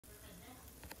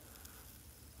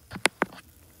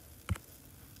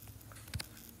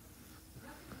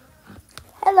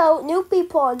Hello, new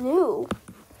people are new.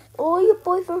 Or your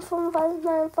boyfriend from 5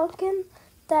 Funkin',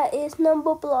 that is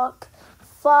NumberBlock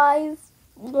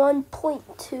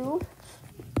 5.1.2.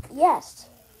 Yes,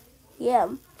 yeah.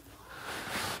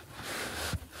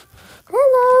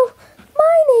 Hello,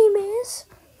 my name is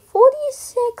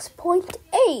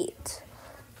 46.8,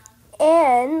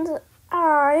 and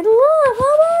I love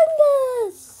Among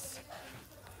Us.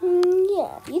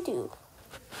 Yeah, you do.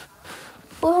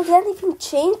 Well, has anything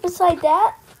changed beside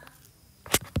that?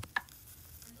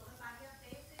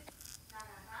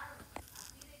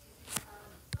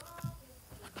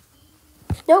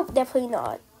 Nope, definitely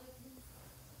not.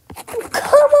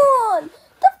 Come on!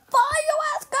 The fire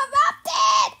has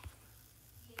corrupted!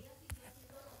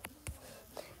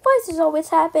 Why does this always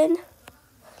happen?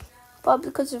 But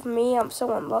because of me, I'm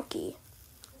so unlucky.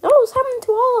 No, it's happening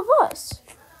to all of us.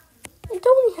 It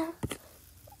only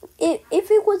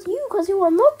if it was you because you were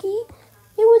unlucky,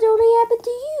 it would only happen to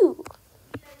you.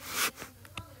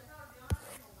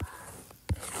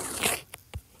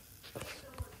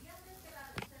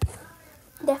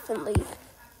 Definitely.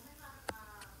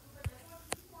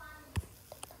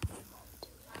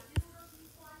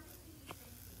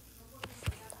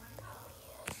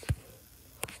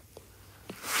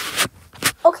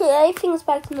 Okay, everything's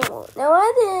back to normal. Now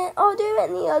are there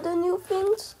any other new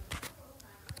things?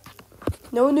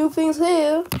 No new things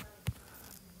here.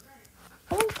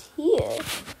 And here.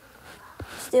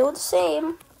 Still the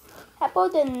same. How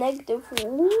about the negative?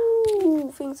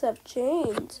 Ooh, things have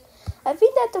changed. I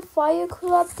think that the fire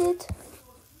corrupted.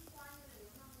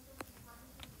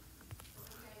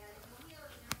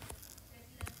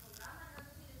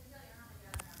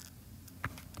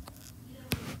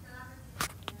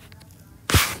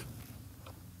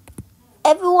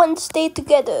 Everyone stay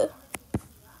together.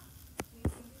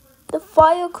 The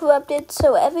fire corrupted,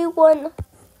 so everyone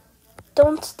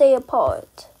don't stay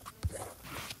apart.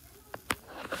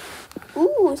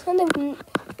 Ooh, instead of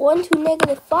 1 to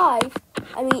 -5,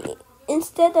 I mean,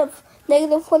 instead of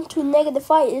 -1 to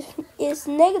 -5, is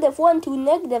 -1 to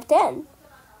 -10.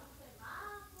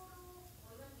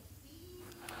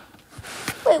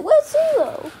 Wait, where's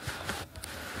 0?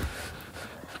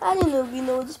 I don't know if you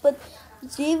know this, but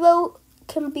 0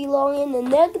 can belong in the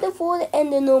negative world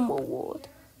and the normal world.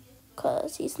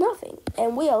 Because he's nothing,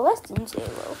 and we are less than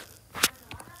 0.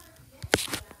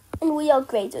 And we are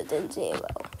greater than 0.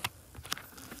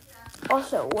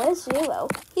 Also, where's 0?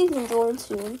 He can join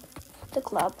soon. The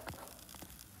club.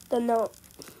 The native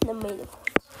ones.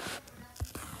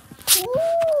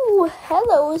 Ooh,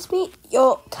 hello, it's me.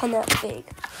 You're kinda big.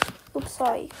 Oops,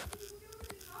 sorry.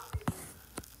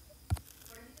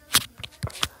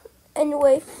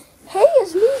 Anyway, hey,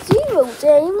 it's me, 0. Is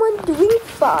anyone doing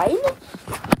fine?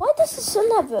 Why does the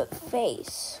sun have a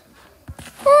face?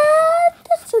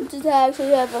 This sun doesn't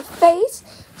actually have a face.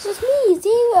 It's just me,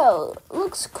 0.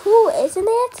 Looks cool, isn't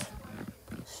it?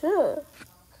 Sure.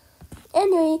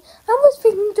 Anyway, I was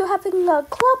thinking to having a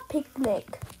club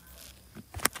picnic.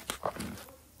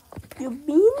 You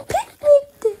mean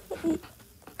picnic day?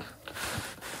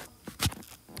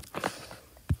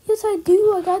 Yes, I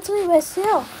do. I got to it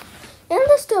myself. And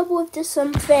let's double with this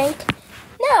something.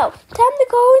 Now, time to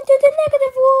go into the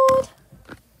negative world.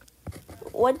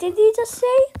 What did he just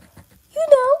say? You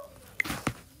know.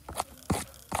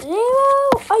 0,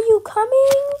 are you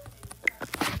coming?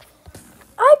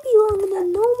 I belong in the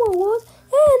normal world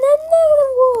and the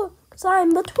negative world, because I'm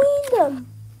between them.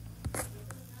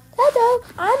 Hello,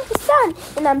 I'm the sun,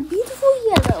 and I'm beautiful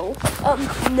yellow.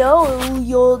 No,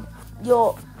 you're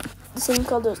the same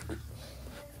color as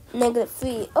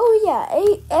 -3. Oh yeah,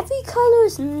 every color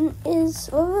is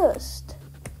reversed.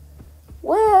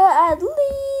 Well, at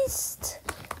least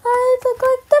I look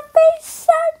like the face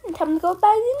sun. Time to go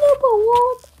back to the normal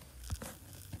world.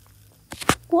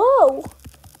 Whoa.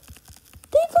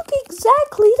 They look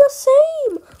exactly the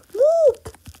same. Look.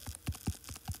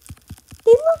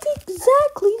 They look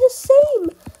exactly the same,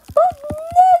 but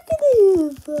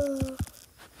negative.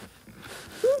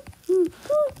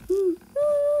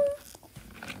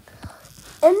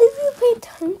 And if you pay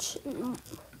attention,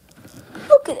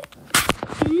 look at it.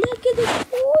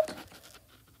 -4.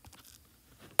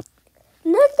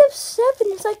 -7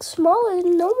 is like smaller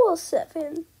than normal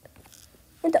 7.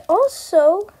 And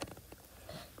also,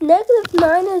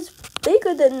 -9 is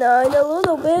bigger than 9 a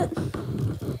little bit.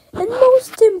 And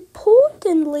most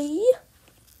importantly,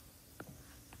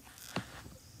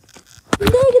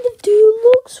 -2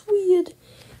 looks weird. It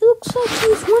looks like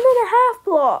he's 1.5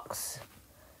 blocks.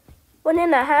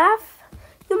 1.5?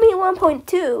 You mean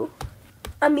 1.2?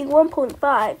 I mean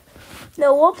 1.5.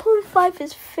 No, 1.5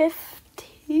 is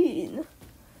 15.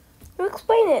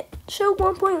 Explain it. Show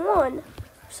 1.1.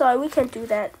 Sorry, we can't do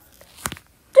that.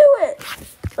 Do it.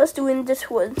 Let's do it in this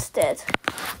one instead.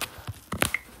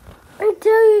 I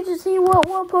tell you to see what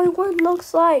 1.1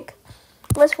 looks like.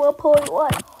 Let's 1.1.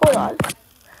 Hold on.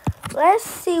 Let's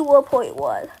see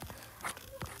 1.1.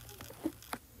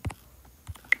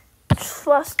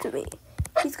 Trust me.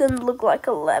 He's gonna look like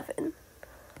 11.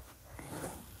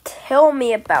 Tell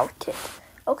me about it.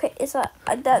 Okay, it's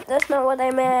that's not what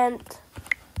I meant.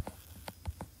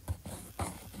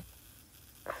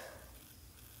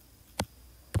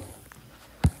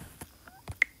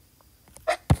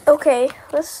 Okay,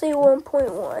 let's see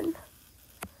 1.1.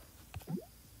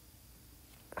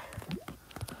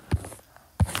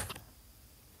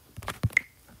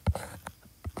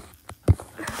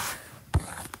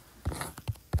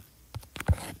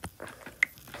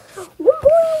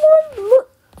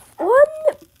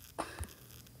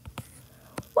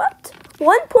 What?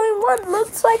 1.1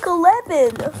 looks like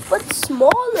 11, but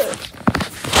smaller.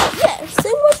 Yeah,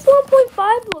 same what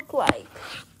 1.5 look like.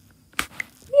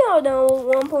 You all know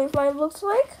what 1.5 looks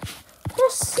like.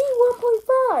 Let's see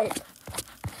 1.5.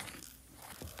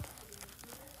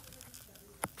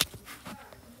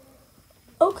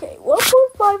 Okay,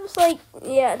 1.5 is like,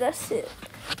 yeah, that's it.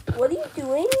 What are you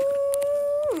doing?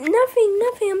 Nothing.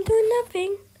 I'm doing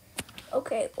nothing.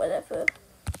 Okay, whatever.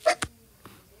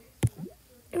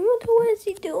 I wonder what is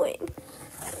he doing.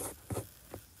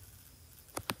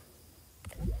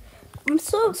 I'm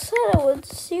so excited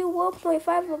to see what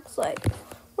 1.5 looks like.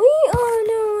 We all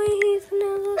know what he's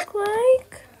gonna look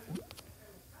like.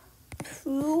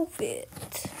 Prove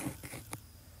it.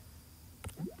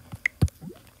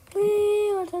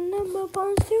 We are the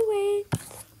NumberBlocks to wait.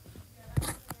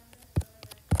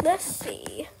 Let's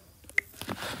see.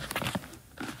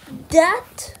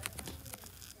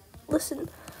 Listen,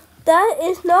 that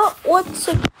is not what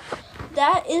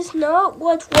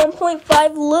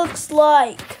 1.5 looks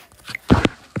like.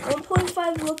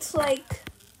 1.5 looks like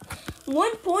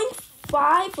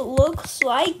 1.5 looks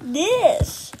like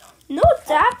this. Not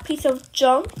that piece of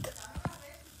junk.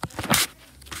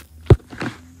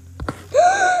 You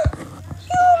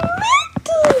met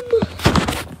them!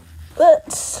 But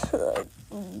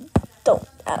don't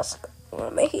ask why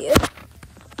am I here.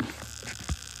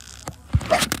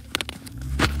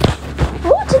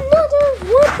 What, another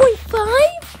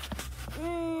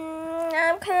 1.5?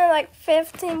 I'm kind of like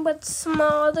 15 but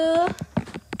smaller.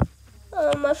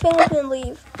 I think I'm gonna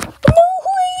leave. No,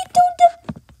 wait, don't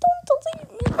delete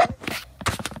me.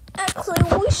 Actually,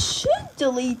 we should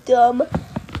delete them.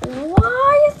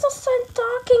 Why is the sun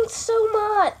talking so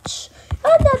much?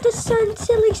 I'm not the sun,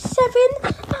 silly 7.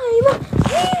 I'm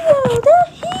Hero, the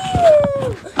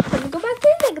hero. Let me go back to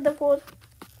the negative world.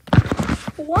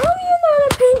 Why are you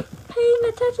not paying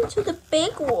attention to the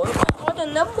big world where all the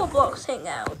NumberBlocks hang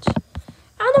out?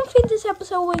 I don't think this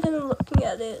episode we're gonna looking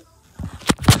at it.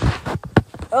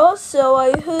 Also,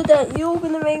 I heard that you're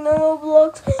gonna make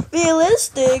NumberBlocks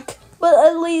realistic, but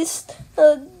at least,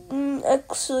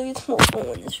 actually, it's more fun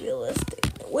when it's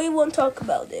realistic. We won't talk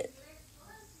about it.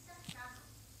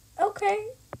 Okay,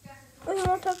 we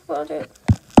won't talk about it.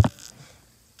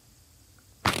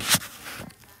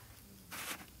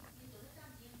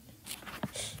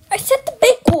 I said the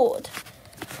big word.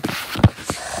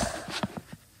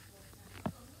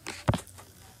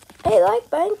 I like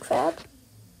Minecraft.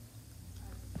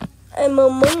 I'm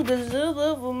Among Us. I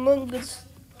love Among Us.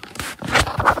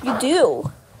 You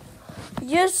do?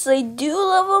 Yes, I do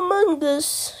love Among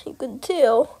Us. You can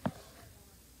tell.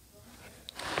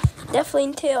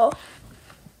 Definitely tell.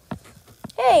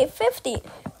 Hey, 50.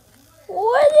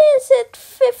 What is it?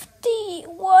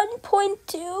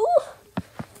 51.2?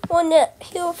 Wanna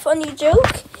hear a funny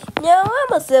joke? No,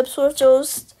 I'm a circle.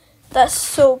 That's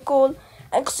so cool.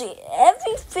 Actually,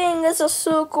 everything is a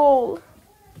circle.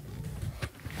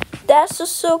 That's a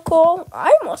circle.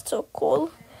 I'm a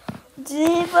circle.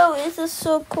 Zero is a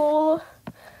circle.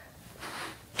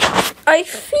 I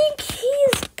think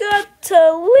he's got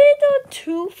a little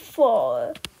too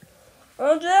far.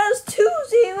 Oh, there's 2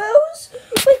 zeros.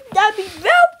 Would that be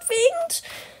round things?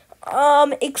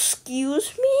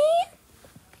 Excuse me?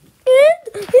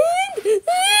 And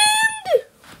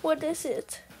what is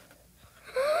it?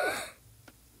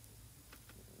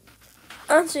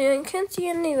 Actually, I can't see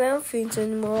any round things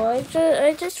anymore.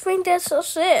 I just think that's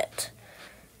it.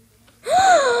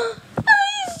 I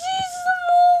see some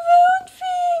more round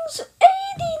things. 80,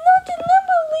 not the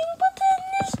number ring, but in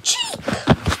his cheek.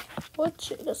 What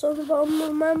cheek? That's on the bottom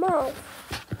of my mouth.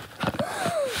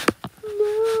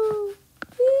 No,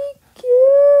 it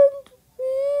can't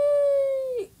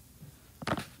be.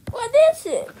 What is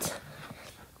it?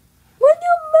 When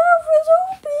your mouth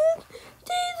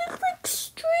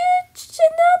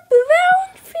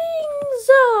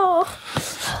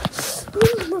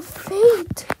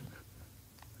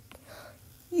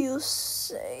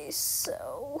say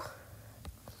so.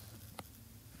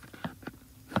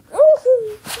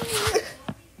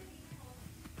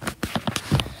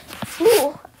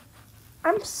 Ooh,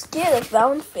 I'm scared of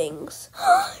round things. You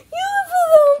have a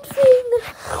round thing.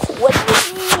 What do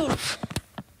you mean?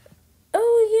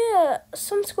 Oh yeah,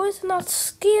 some squares are not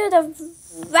scared of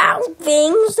round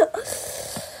things.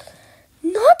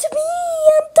 Not me.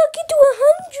 I'm talking to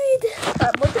 100.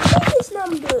 I'm on the biggest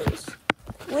numbers.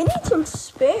 We need some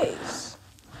space.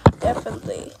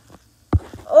 Definitely.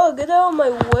 Oh, get out of my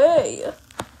way.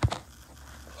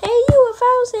 Hey, you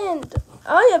 1,000.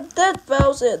 I am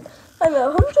 10,000. I'm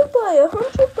 100 by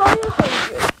 100 by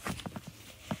 100.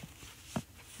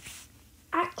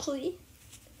 Actually,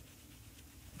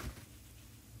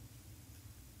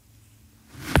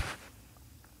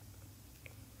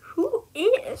 who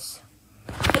is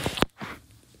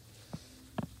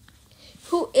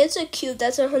a cube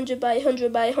that's 100 by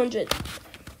 100 by 100?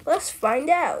 Let's find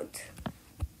out.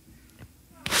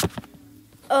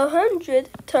 100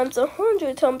 times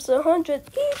 100 times 100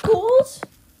 equals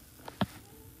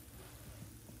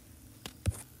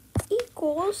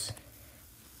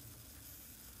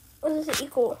what does it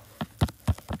equal?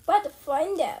 About to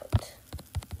find out.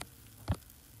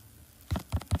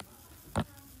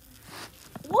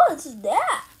 What's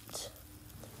that?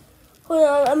 Hold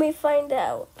on, let me find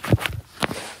out.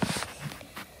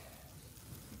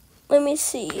 Let me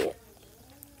see.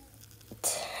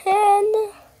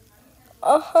 10,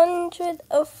 100,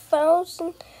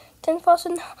 1,000,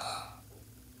 10,000.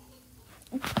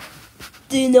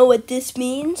 Do you know what this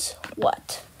means?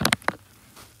 What?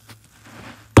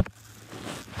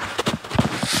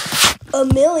 A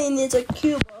million is a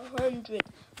cube 100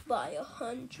 by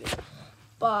 100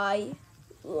 by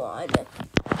 100.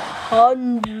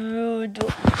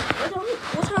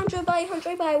 What's 100 by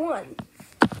 100 by 1?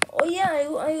 Oh yeah,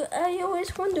 I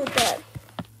always wondered that.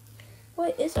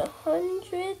 What is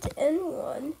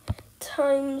 101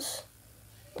 times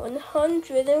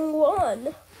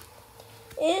 101?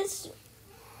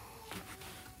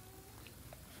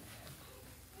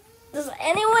 Does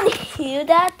anyone hear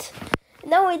that?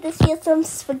 Now we just hear some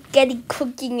spaghetti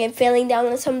cooking and falling down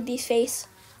on somebody's face.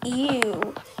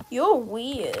 Ew, you're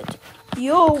weird.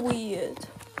 You're weird.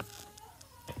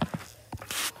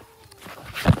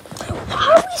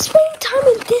 Why are we spending time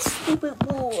in this stupid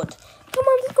world? Come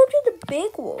on, let's go to the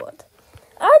big world.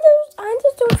 I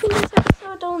just don't think this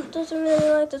episode doesn't really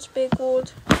like this big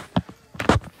world.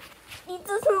 He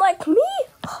doesn't like me?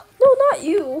 No, not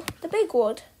you. The big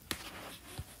world.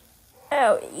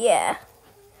 Oh, yeah.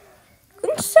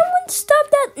 Can someone stop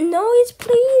that noise,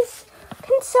 please?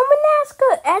 Can someone ask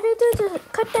an editor to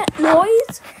cut that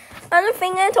noise? I don't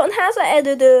think Anton has an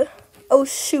editor. Oh,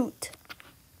 shoot.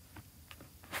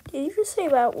 Did you just say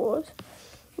that word?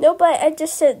 No, but I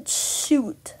just said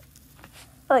shoot.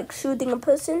 Like shooting a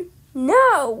person?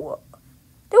 No!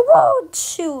 The word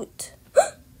shoot.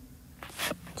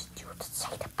 Did you just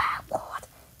say the bad word?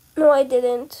 No, I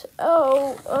didn't.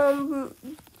 Oh,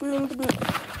 you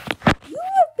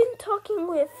have been talking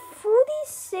with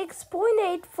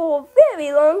 46.8 for a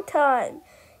very long time.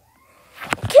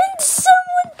 Can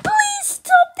someone please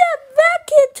stop that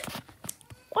racket?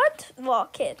 What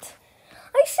rocket?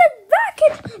 I said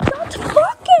racket, not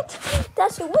rocket.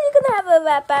 That's it. We're gonna have a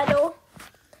rap battle.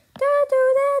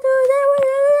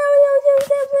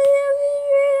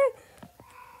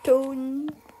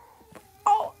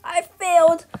 Oh, I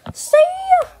failed. See?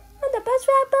 I'm the best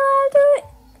rap battle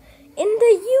in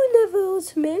the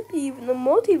universe, maybe even the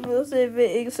multiverse if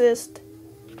it exists.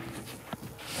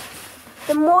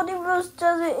 The multiverse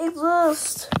doesn't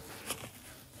exist.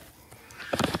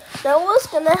 Now what's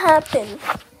gonna happen?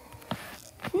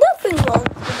 Nothing wrong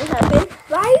is gonna happen,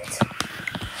 right?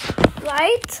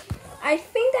 Right? I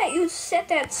think that you said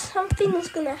that something was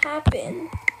gonna happen.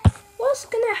 What's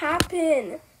gonna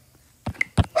happen?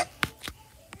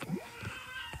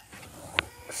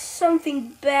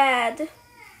 Something bad.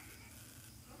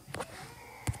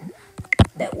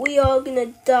 That we are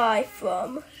gonna die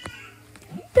from.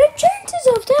 The chances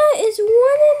of that is 1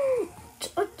 in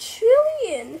a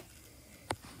trillion.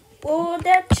 Well,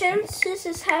 that chances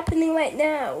is happening right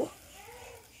now.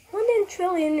 1 in a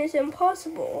trillion is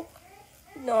impossible.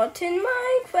 Not in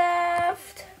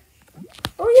Minecraft.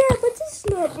 Oh yeah, but this is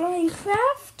not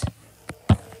Minecraft.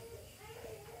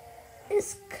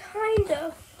 It's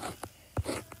kinda.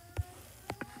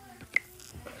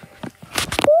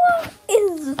 What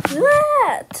is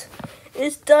that?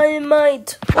 It's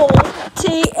dynamite or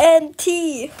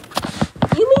TNT.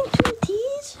 You mean 2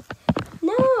 T's?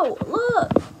 No,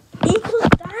 look. Equals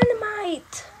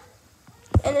dynamite.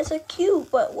 And it's a cube,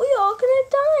 but we are gonna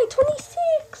die.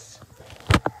 26.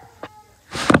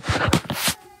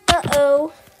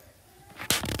 So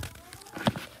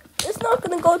it's not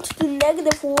gonna go to the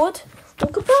negative word.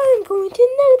 Well, goodbye, I'm going to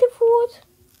negative word.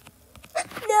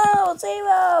 No,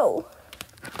 0.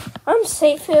 I'm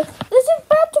safe here. There's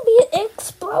about to be an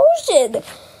explosion.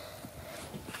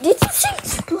 Did you say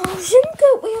explosion?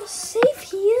 Good, we are safe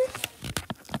here.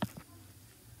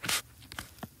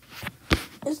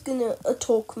 It's gonna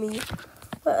attack me.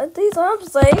 But at least I'm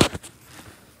safe.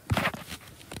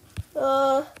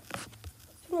 I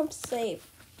think I'm safe.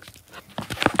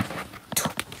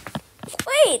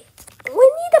 Wait, we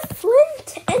need a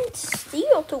flint and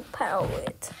steel to power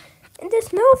it. And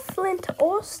there's no flint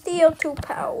or steel to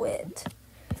power it.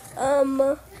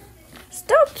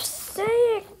 Stop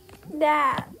saying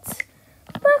that.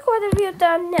 Look what have you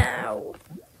done now.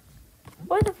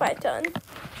 What have I done?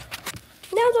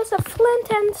 Now there's a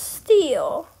flint and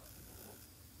steel.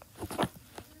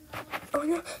 Oh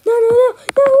no, no, no, no,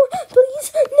 no,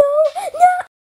 please, no.